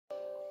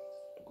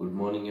Good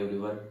morning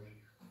everyone.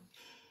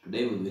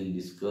 Today we will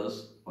discuss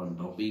on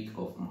topic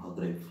of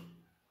Mahagrapes.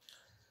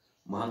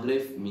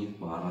 Mahagrapes means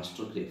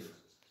Maharashtra grape.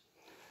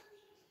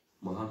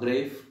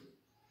 Mahagrapes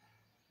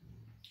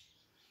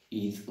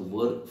is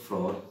work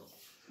for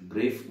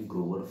grape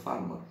grower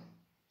farmer.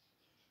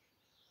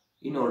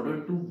 In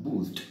order to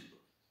boost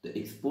the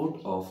export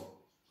of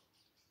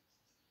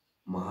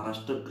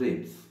Maharashtra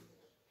grapes,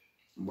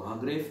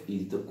 Mahagrapes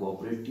is the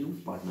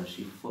cooperative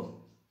partnership firm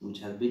which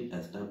has been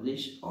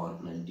established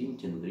on 19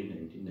 January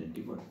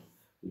 1991,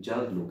 which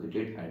are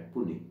located at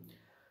Pune.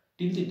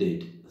 Till the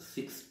date,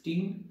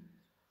 16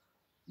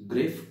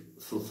 grape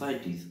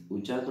societies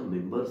which are the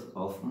members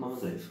of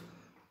Mahagrapes.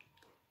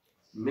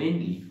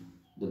 Mainly,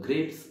 the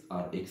grapes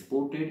are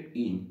exported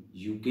in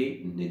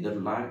UK,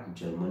 Netherlands,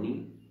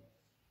 Germany,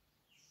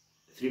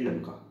 Sri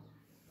Lanka.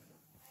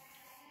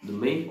 The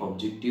main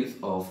objectives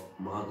of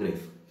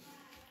Mahagrapes.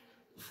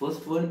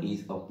 First one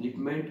is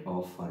upliftment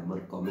of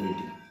farmer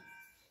community.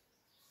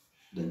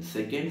 Then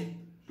second,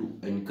 to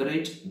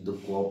encourage the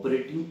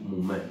cooperative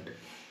movement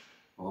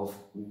of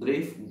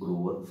grape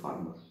grower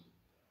farmer.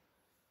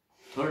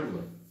 Third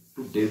one,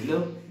 to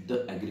develop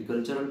the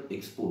agricultural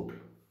export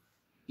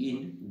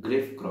in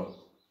grape crop.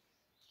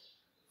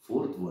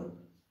 Fourth one,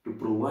 to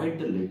provide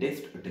the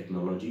latest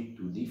technology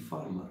to the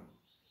farmer.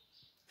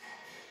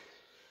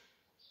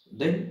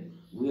 Then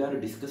we are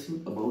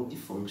discussing about the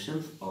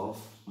functions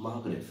of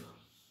Mahagrapes.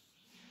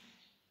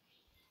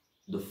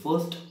 The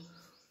first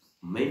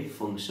main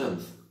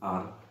functions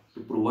are to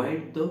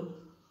provide the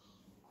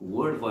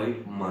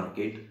worldwide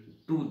market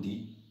to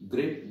the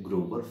grape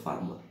grower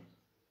farmer.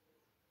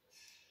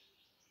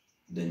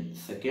 Then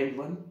second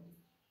one,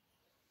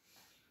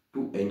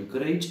 to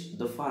encourage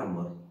the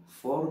farmer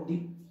for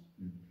the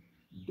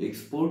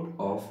export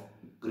of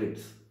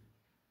grapes.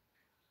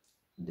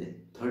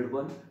 Then third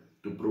one,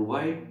 to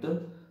provide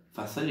the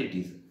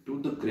facilities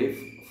to the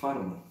grape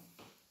farmer,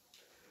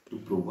 to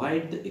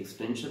provide the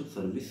extension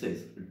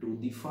services to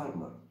the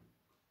farmer.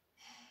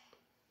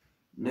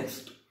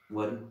 Next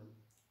one,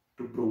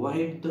 to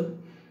provide the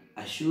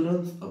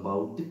assurance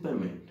about the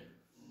payment.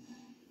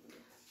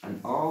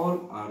 And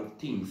all are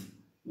things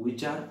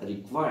which are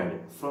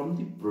required from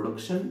the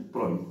production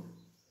point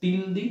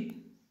till the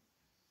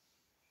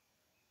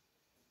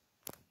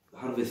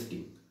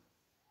harvesting.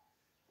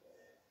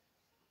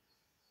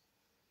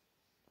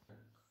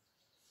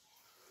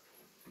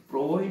 To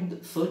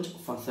provide such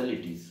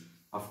facilities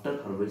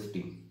after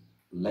harvesting,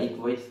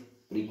 likewise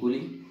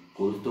pre-cooling,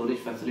 cold storage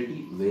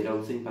facility,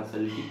 warehousing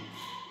facility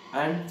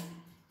and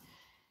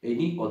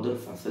any other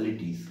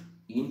facilities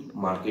in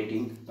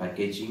marketing,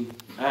 packaging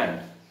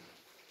and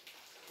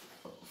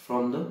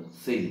from the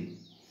sale.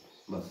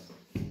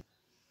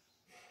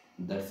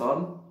 That's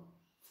all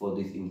for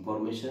this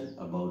information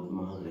about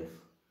Mahagrapes.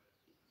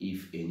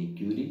 If any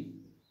query,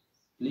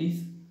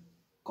 please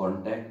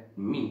contact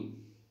me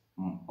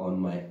on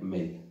my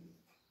mail.